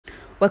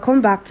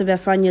Welcome back to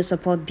Biafra News.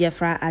 Support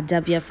Biafra at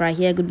Biafra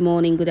here. Good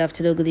morning, good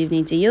afternoon, good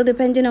evening to you,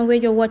 depending on where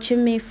you're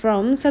watching me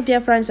from. So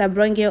Biafrans, I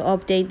bring you an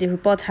update. The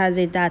report has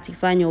it that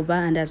Ifeanyi,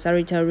 Ubah and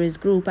Asari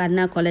terrorist group are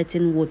now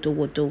collecting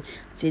Wotowoto.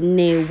 It's in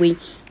Nnewi.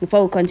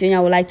 Before we continue, I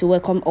would like to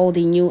welcome all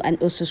the new and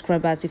old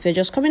subscribers. If you're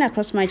just coming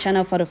across my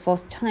channel for the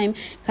first time,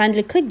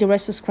 kindly click the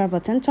red subscribe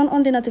button, turn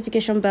on the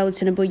notification bell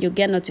to enable you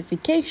get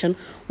notification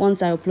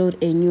once I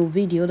upload a new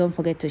video. Don't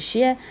forget to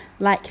share,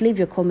 like, leave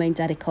your comment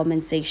at the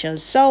comment section.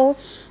 So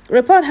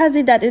report has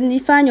it that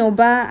Ifeanyi,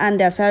 Ubah and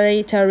the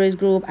Asari terrorist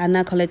group are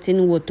now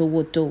collecting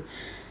Wotowoto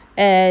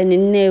in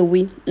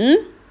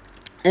Nnewi.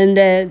 And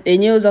the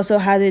news also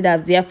has it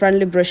that the Biafran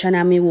Liberation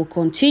Army will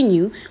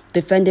continue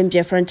defending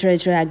Biafran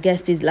territory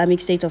against the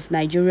Islamic State of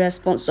Nigeria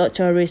sponsored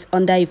terrorists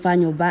under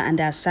Ifeanyi, Ubah and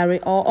the Asari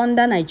or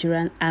under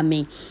Nigerian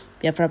Army.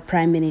 Biafra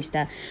Prime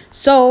Minister.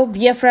 So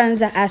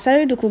Biafrans,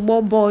 Asari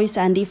Dukubo boys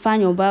and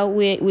Ifeanyi,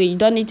 Ubah, we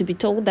don't need to be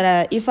told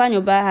that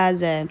Ifeanyi, Ubah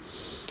has a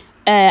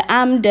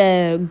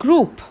armed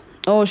group,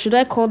 or should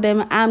I call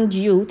them armed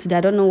youth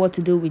that don't know what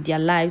to do with their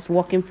lives,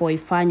 working for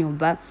Ifeanyi,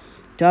 Ubah,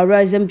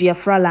 terrorizing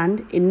Biafra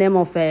land in name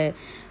of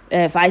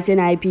fighting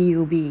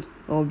IPUB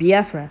or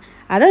Biafra.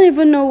 I don't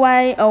even know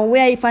why or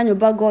where Ifeanyi,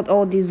 Ubah got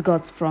all these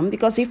guts from,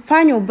 because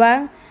Ifeanyi,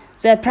 Ubah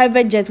said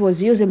private jet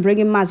was used in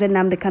bringing Mazen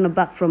Nnamdi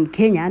back from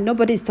Kenya.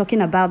 Nobody is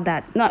talking about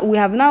that. Now, we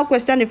have now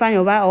questioned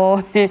Ifeanyi, Ubah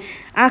or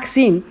asked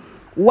him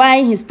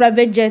why his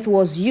private jet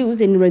was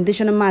used in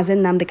rendition of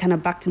Mazen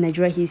Nnamdi back to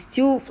Nigeria. He's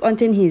still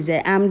hunting his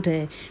armed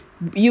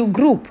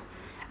group.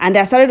 And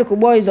Asari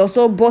Dukubo is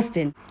also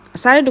boasting.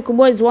 Asari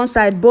Dukubo is one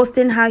side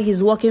boasting how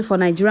he's working for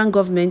Nigerian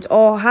government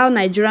or how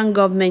Nigerian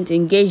government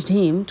engaged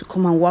him to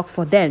come and work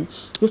for them.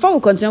 Before we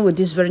continue with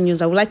this very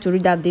news, I would like to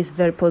read out this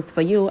very post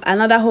for you.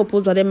 Another hope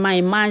was that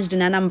emerged in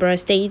Anambra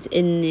State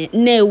in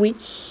Nnewi.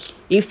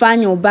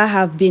 Ifeanyi, Ubah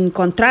have been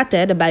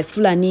contracted by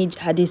Fulani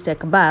Jihadist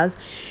Kabals.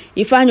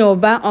 Ifeanyi,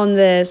 Ubah on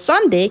the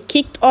Sunday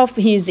kicked off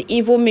his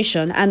evil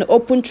mission and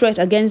open threat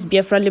against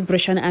Biafra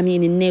Liberation Army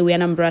in Nnewi,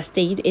 Anambra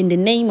State in the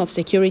name of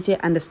security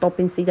and the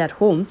stopping sit at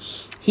home.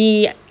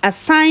 He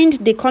assigned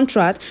the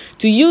contract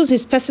to use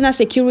his personal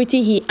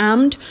security he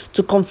armed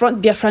to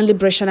confront Biafra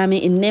Liberation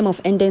Army in name of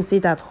ending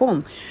sit at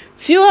home.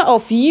 Fewer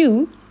of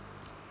you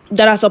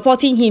that are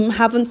supporting him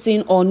haven't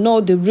seen or know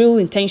the real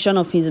intention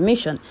of his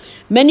mission.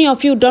 Many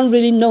of you don't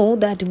really know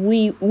that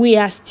we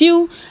are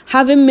still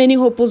having many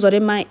Hopos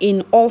Orema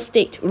in all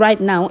states right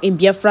now in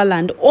Biafra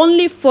land,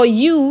 only for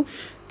you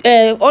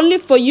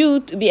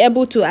to be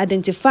able to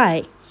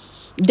identify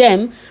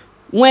them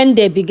when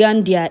they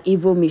began their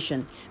evil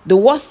mission. The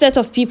worst set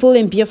of people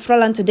in Biafra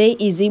land today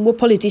is Igbo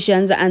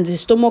politicians and the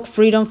stomach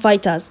freedom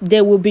fighters.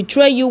 They will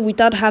betray you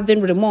without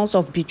having remorse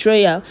of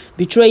betrayal,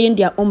 betraying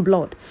their own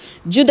blood.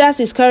 Judas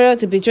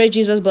Iscariot betrayed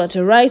Jesus, but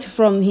right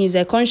from his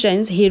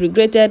conscience, he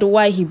regretted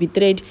why he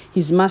betrayed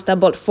his master.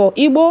 But for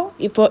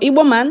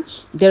Igbo man,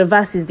 the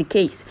reverse is the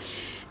case.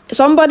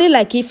 Somebody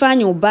like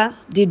Ifeanyi, Ubah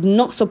did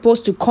not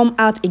supposed to come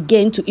out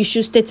again to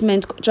issue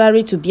statement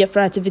contrary to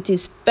Biafra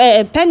activities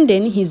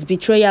pending his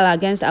betrayal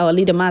against our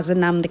leader Mazen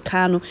Nnamdi.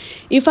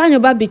 Ifeanyi,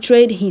 Ubah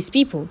betrayed his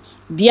people,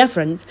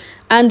 Biafrans,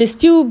 and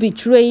still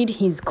betrayed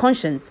his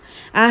conscience.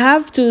 I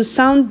have to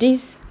sound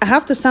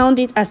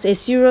it as a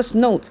serious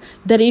note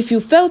that if you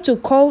fail to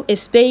call a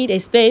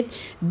spade,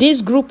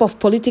 this group of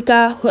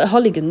political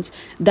hooligans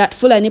that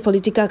Fulani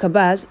political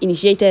cabals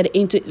initiated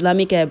into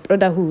Islamic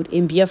Brotherhood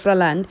in Biafra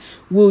land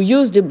will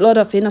use the blood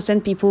of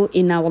innocent people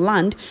in our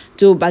land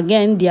to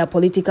bargain their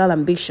political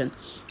ambition.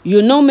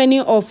 You know many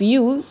of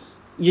you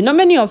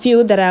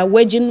that are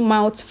wedging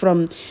mouths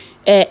from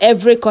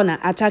every corner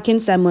attacking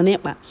Simon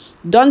Ekpa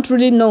don't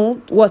really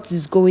know what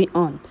is going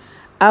on.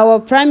 Our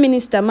Prime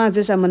Minister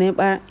Simon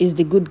Ekpa is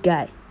the good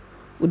guy.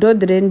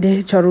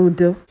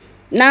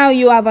 Now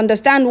you have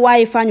understand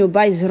why Ifeanyi,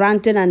 Ubah is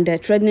ranting and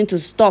threatening to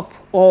stop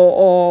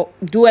or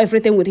do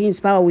everything within his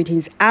power with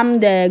his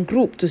armed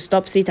group to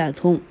stop sit at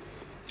home.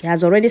 He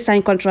has already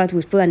signed contract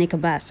with Fulani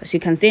Kabas, as you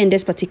can see in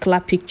this particular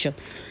picture.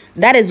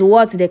 That is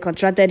what they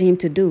contracted him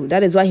to do.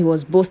 That is why he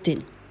was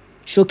boasting,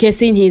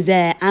 showcasing his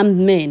armed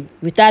men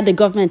without the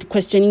government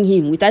questioning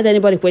him, without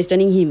anybody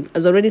questioning him.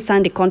 Has already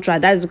signed the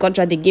contract. That is the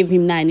contract they gave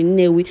him now in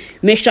Nnewi.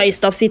 Make sure he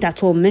stops it at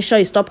home. Make sure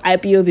he stop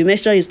IPOB.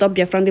 Make sure he stop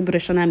Biafra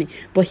Liberation Army.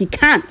 But he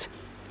can't.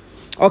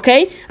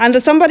 Okay? And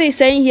somebody is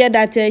saying here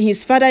that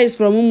his father is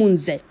from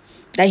Umunze,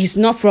 that he's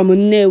not from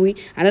Nnewi.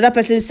 Another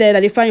person said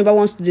that Ifeanyi, Ubah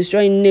wants to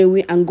destroy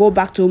Nnewi and go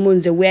back to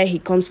Umunze where he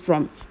comes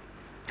from.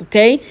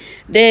 Okay?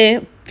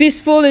 This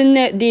peaceful in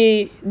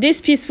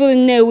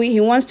Nnewi, he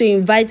wants to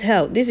invite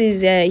help. This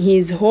is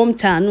his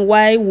hometown.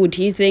 Why would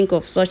he think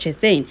of such a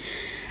thing?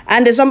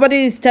 And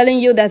somebody is telling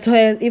you that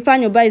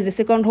Ifeanyi, Ubah is the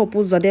second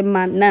Hopus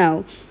Orema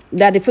now,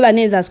 that the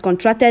Fulanese has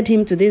contracted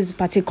him to this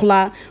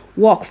particular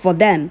work for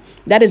them.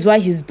 That is why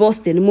he's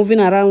boasting, moving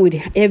around with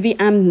heavy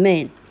armed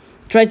men,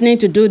 threatening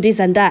to do this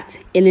and that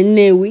in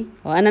Nnewi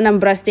or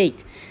Anambra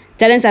State,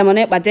 telling Simon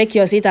Ekpa, take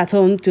your seat at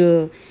home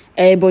to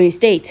Ebonyi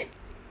State.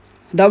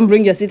 Don't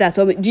bring your seat at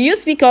home. Do you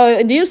speak for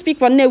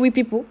Nnewi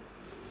people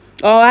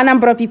or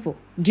Anambra people?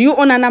 Do you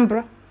own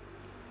Anambra?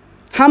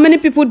 How many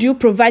people do you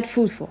provide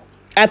food for?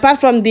 Apart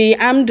from the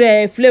armed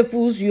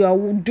fools, you are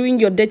doing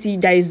your dirty,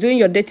 that is doing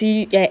your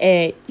dirty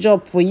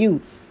job for you.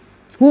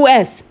 Who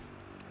else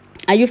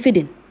are you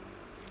feeding?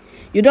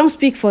 You don't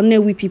speak for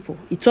Nnewi people.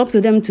 It's up to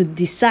them to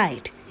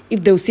decide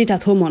if they'll sit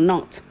at home or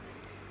not.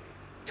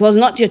 It was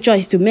not your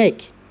choice to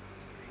make.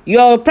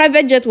 Your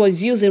private jet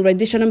was used in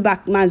renditioning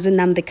back Mazi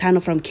Nnamdi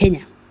Kanu from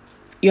Kenya.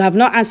 You have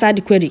not answered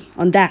the query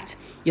on that.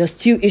 You're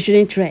still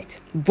issuing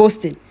threat,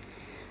 boasting.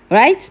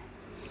 Right?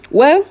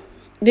 Well,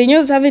 the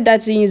news have it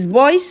that his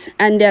boys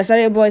and the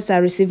Asari boys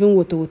are receiving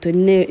Wotowoto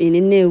in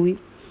Nnewi.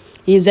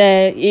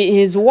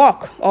 His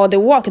work, or the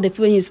work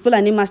his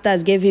Fulani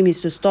masters gave him is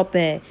to stop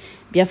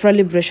Biafra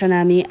Liberation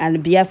Army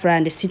and Biafra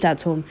and they sit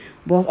at home.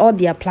 But all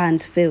their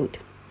plans failed.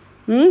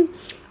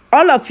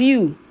 All of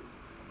you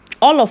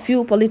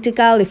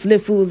political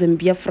fools in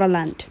Biafra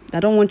land that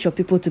don't want your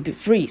people to be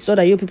free so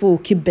that you people will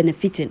keep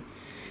benefiting.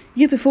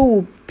 You people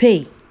will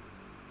pay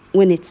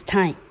when it's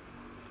time.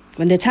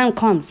 When the time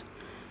comes,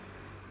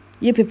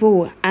 you people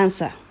will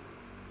answer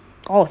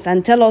us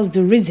and tell us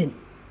the reason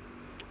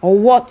or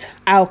what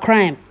our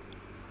crime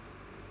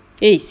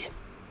is.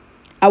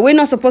 Are we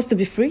not supposed to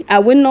be free?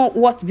 Are we not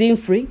what being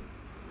free?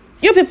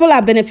 You people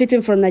are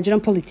benefiting from Nigerian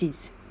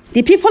politics.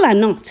 The people are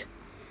not.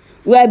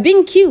 We are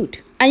being killed.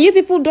 And you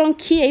people don't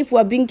care if we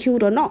are being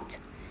killed or not.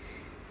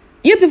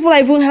 You people are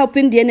even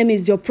helping the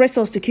enemies, the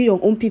oppressors, to kill your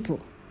own people.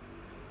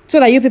 So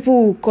that you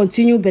people will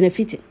continue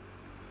benefiting.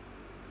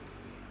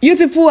 You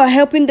people are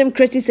helping them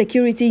create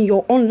security in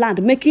your own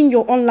land, making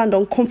your own land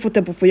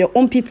uncomfortable for your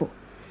own people.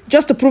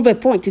 Just to prove a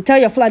point, to tell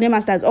your Fulani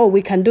masters, oh,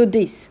 we can do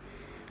this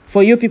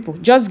for you people.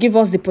 Just give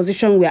us the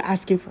position we are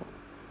asking for.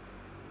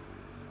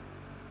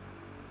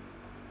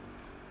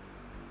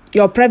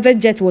 Your private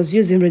jet was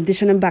used in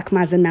renditioning back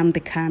Mazi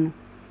Nnamdi Kanu.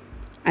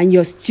 And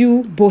you're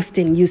still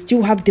boasting. You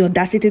still have the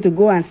audacity to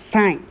go and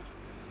sign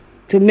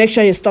to make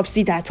sure you stop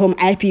sit at home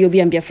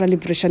IPOB and Biafra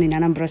Liberation in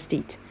Anambra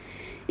State.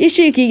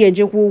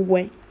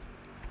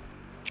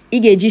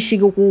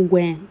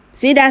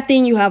 See that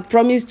thing you have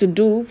promised to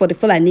do for the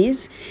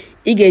Fulanis?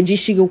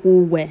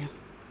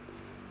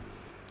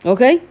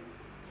 Okay?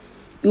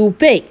 You will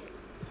pay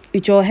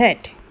with your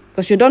head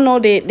because you don't know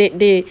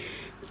the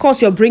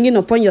cost you're bringing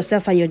upon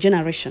yourself and your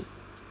generation.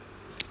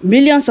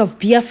 Millions of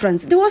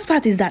Biafrans. The worst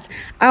part is that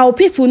our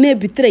people may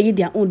betray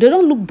their own. They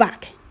don't look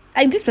back.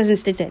 Like this person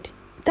stated.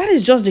 That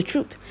is just the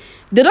truth.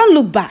 They don't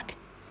look back.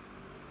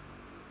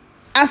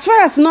 As far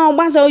as now,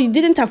 once you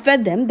didn't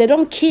affect them, they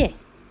don't care.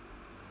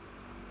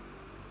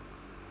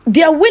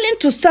 They are willing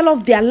to sell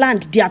off their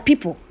land, their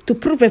people, to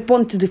prove a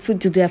point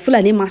to their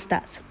Fulani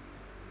masters.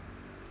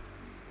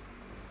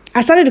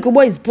 Asari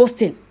Dokubo is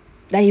boasting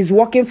that he's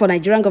working for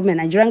Nigerian government.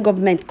 Nigerian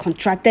government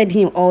contracted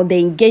him or they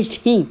engaged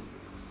him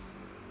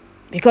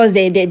because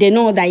they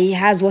know that he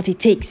has what it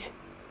takes.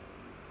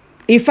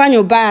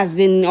 Ifeanyi Ubah has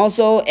been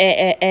also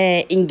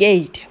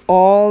engaged,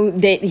 or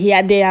they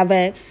have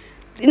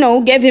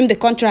gave him the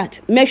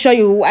contract. Make sure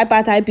you wipe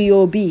out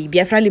IPOB,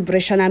 Biafra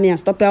Liberation Army, and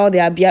stop all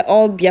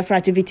Biafra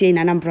activity in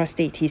Anambra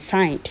State. He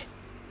signed.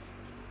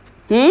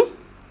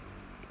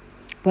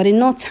 But in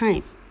no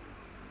time,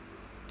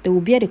 they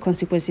will bear the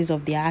consequences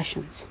of their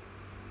actions.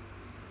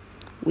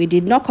 We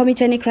did not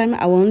commit any crime.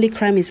 Our only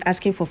crime is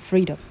asking for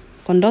freedom.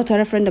 Conduct a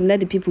referendum, let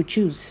the people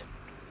choose.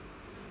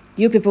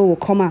 You people will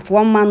come out.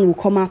 One man will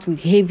come out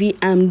with heavy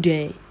armed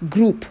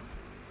group,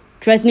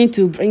 threatening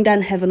to bring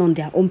down heaven on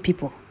their own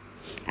people.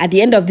 At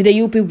the end of the day,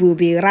 you people will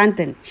be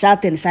ranting,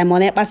 shouting,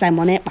 Simon Ekpa,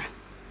 Simon Ekpa.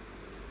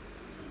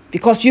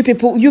 Because you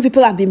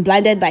people have been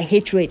blinded by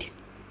hatred.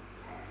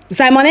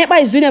 Simon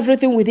Ekpa is doing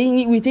everything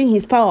within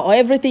his power, or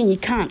everything he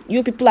can.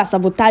 You people are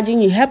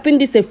sabotaging, you're helping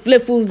these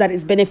fools that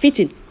is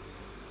benefiting.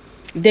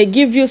 If they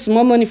give you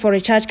small money for a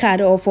charge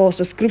card or for a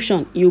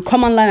subscription, you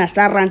come online and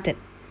start ranting.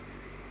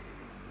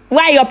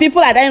 Why your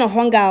people are dying of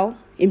hunger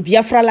in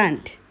Biafra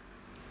land?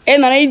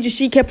 And on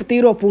AGC kept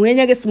Europe, when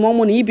you get small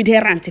money, you be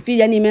there rant. If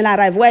you email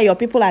arrive, where your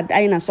people are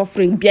dying and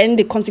suffering, bearing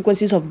the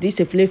consequences of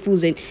this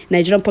fools in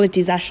Nigerian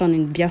politics action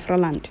in Biafra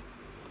land.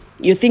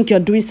 You think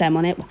you're doing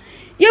Simon Ekpa.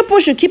 You people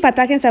should keep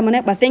attacking Simon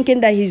Ekpa, thinking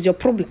that he's your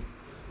problem.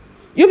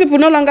 You people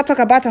no longer talk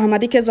about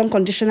Hamadike's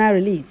unconditional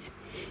release.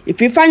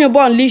 If you find your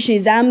boy unleash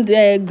his armed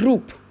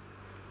group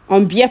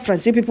on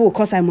Biafrans, you people will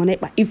call Simon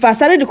Ekpa. If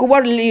Asari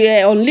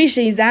unleash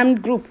his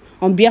armed group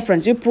on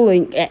Biafrans, you people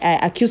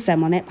accuse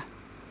Simon Ekpa.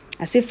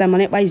 As if Simon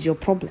Ekpa is your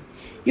problem.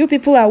 You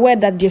people are aware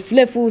that the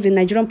fools in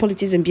Nigerian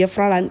politics in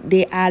Biafra land,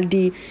 they are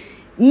the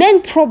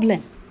main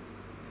problem.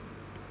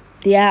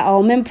 They are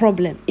our main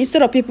problem.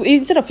 Instead of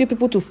you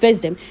people to face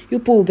them, you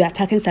people will be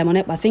attacking Simon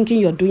Ekpa, thinking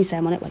you're doing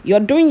Simon Ekpa. You're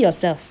doing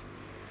yourself.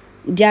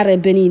 So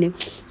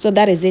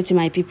that is it,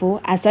 my people.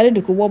 Asari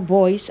Dokubo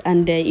boys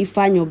and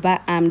Ifeanyi Ubah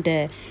and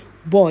the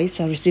boys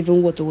are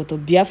receiving Wotowoto.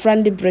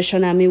 Biafran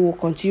Liberation Army will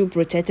continue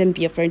protecting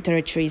Biafran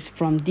territories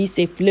from these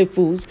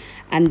fools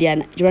and their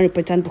Nigerian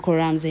repentant Boko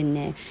Harams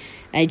in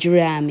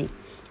Nigeria Army.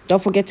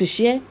 Don't forget to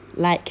share,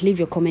 like, leave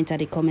your comment at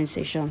the comment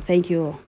section. Thank you all.